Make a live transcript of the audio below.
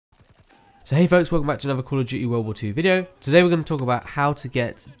So hey folks, welcome back to another Call of Duty World War II video. Today we're going to talk about how to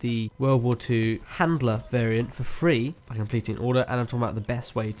get the World War II handler variant for free by completing an order, and I'm talking about the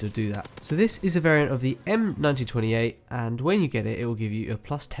best way to do that. So this is a variant of the M1928, and when you get it, it will give you a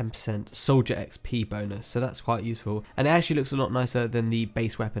plus 10% soldier XP bonus, so that's quite useful, and it actually looks a lot nicer than the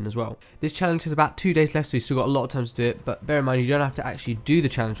base weapon as well. This challenge has about 2 days left, so you've still got a lot of time to do it, but bear in mind you don't have to actually do the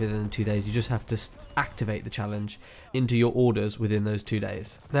challenge within 2 days, you just have to activate the challenge into your orders within those 2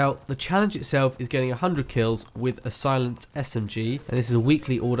 days. Now, the challenge itself is getting 100 kills with a silent SMG, and this is a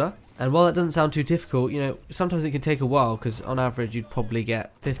weekly order. And while that doesn't sound too difficult, you know, sometimes it can take a while, because on average you'd probably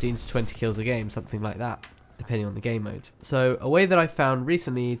get 15 to 20 kills a game, something like that, depending on the game mode. So a way that I found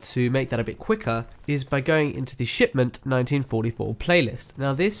recently to make that a bit quicker is by going into the Shipment 1944 playlist.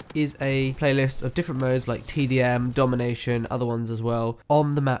 Now this is a playlist of different modes like TDM, Domination, other ones as well,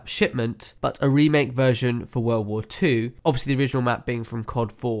 on the map Shipment, but a remake version for World War II, obviously the original map being from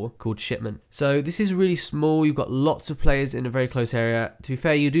COD 4 called Shipment. So this is really small, you've got lots of players in a very close area. To be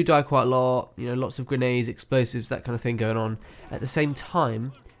fair, you do die quite a lot, you know, lots of grenades, explosives, that kind of thing going on. At the same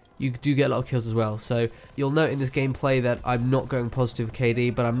time, you do get a lot of kills as well, so you'll note in this gameplay that I'm not going positive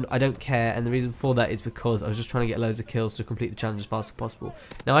KD, but I don't care, and the reason for that is because I was just trying to get loads of kills to complete the challenge as fast as possible.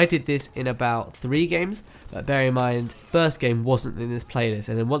 Now I did this in about 3 games, but bear in mind, first game wasn't in this playlist,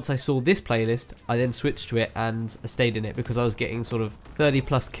 and then once I saw this playlist, I then switched to it and stayed in it because I was getting sort of 30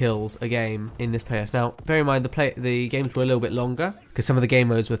 plus kills a game in this playlist. Now bear in mind the games were a little bit longer because some of the game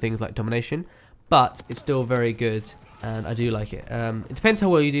modes were things like Domination, but it's still very good. And I do like it. It depends how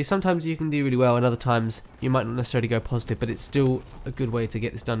well you do. Sometimes you can do really well, and other times you might not necessarily go positive, but it's still a good way to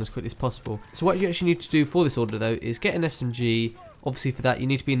get this done as quickly as possible. So what you actually need to do for this order though is get an SMG. Obviously for that you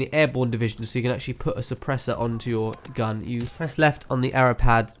need to be in the airborne division, so you can actually put a suppressor onto your gun. You press left on the arrow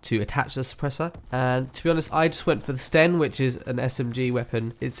pad to attach the suppressor, and to be honest I just went for the Sten, which is an SMG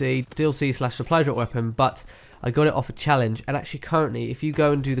weapon. It's a DLC / supply drop weapon, but I got it off a challenge, and actually currently if you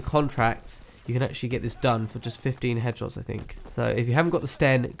go and do the contracts, you can actually get this done for just 15 headshots, I think. So if you haven't got the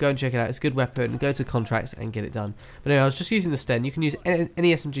Sten, go and check it out. It's a good weapon. Go to contracts and get it done. But anyway, I was just using the Sten. You can use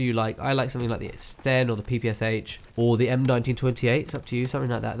any SMG you like. I like something like the Sten or the PPSH or the M1928. It's up to you, something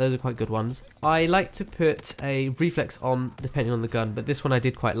like that. Those are quite good ones. I like to put a reflex on depending on the gun, but this one I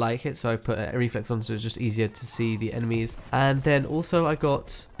did quite like it, so I put a reflex on so it's just easier to see the enemies. And then also I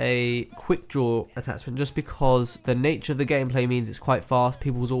got a quick draw attachment just because the nature of the gameplay means it's quite fast.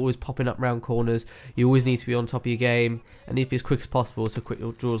 People's always popping up round corners. You always need to be on top of your game and need to be as quick as possible, so quick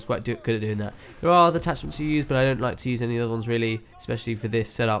draw is quite good at doing that. There are other attachments you use, but I don't like to use any other ones really, especially for this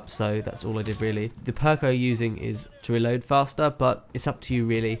setup, so that's all I did really. The perk I'm using is to reload faster, but it's up to you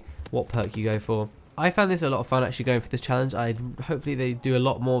really what perk you go for. I found this a lot of fun actually going for this challenge. Hopefully they do a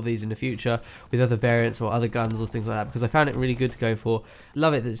lot more of these in the future with other variants or other guns or things like that, because I found it really good to go for.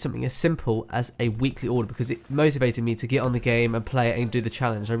 Love it that it's something as simple as a weekly order, because it motivated me to get on the game and play it and do the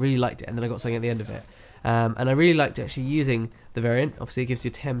challenge. I really liked it, and then I got something at the end of it. And I really liked actually using the variant. Obviously it gives you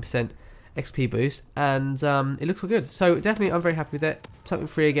a 10% XP boost, and it looks all good. So definitely I'm very happy with it. Something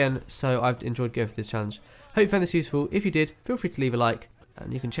free again, so I've enjoyed going for this challenge. Hope you found this useful. If you did, feel free to leave a like,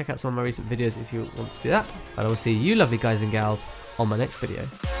 and you can check out some of my recent videos if you want to do that. And I will see you lovely guys and gals on my next video.